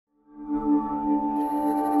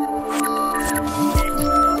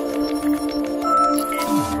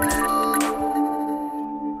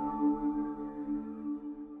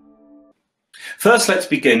First, let's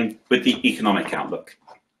begin with the economic outlook.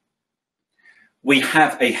 We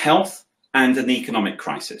have a health and an economic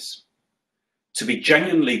crisis. To be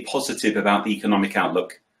genuinely positive about the economic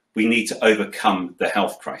outlook, we need to overcome the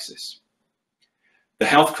health crisis. The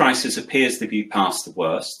health crisis appears to be past the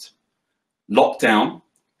worst. Lockdown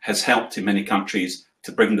has helped in many countries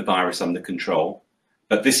to bring the virus under control,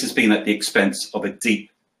 but this has been at the expense of a deep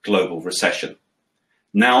global recession.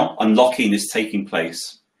 Now unlocking is taking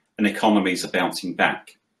place and economies are bouncing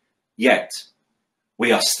back. Yet,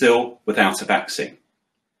 we are still without a vaccine.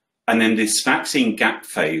 And in this vaccine gap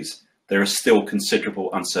phase, there is still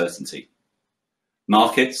considerable uncertainty.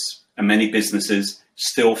 Markets and many businesses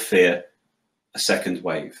still fear a second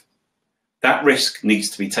wave. That risk needs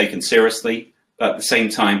to be taken seriously, but at the same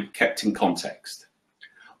time kept in context.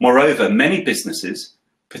 Moreover, many businesses,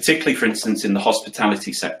 particularly for instance in the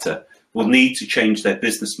hospitality sector, will need to change their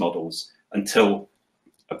business models until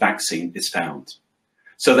a vaccine is found.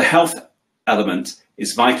 So the health element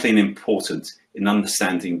is vitally and important in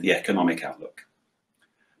understanding the economic outlook.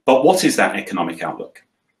 But what is that economic outlook?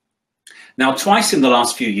 Now, twice in the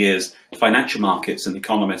last few years, financial markets and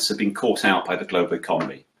economists have been caught out by the global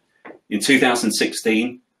economy. In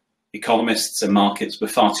 2016, economists and markets were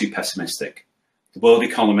far too pessimistic. The world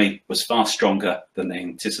economy was far stronger than they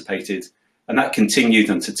anticipated, and that continued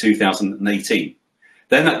until 2018.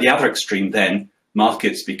 Then at the other extreme,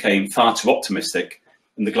 markets became far too optimistic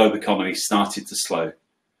and the global economy started to slow.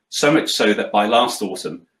 So much so that by last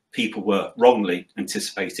autumn, people were wrongly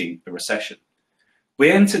anticipating a recession.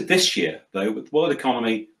 We entered this year, though, with the world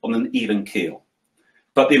economy on an even keel.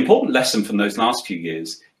 But the important lesson from those last few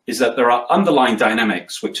years is that there are underlying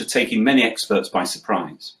dynamics which are taking many experts by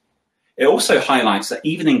surprise. It also highlights that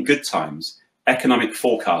even in good times, economic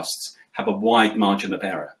forecasts have a wide margin of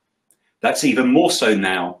error. That's even more so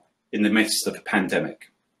now in the midst of a pandemic.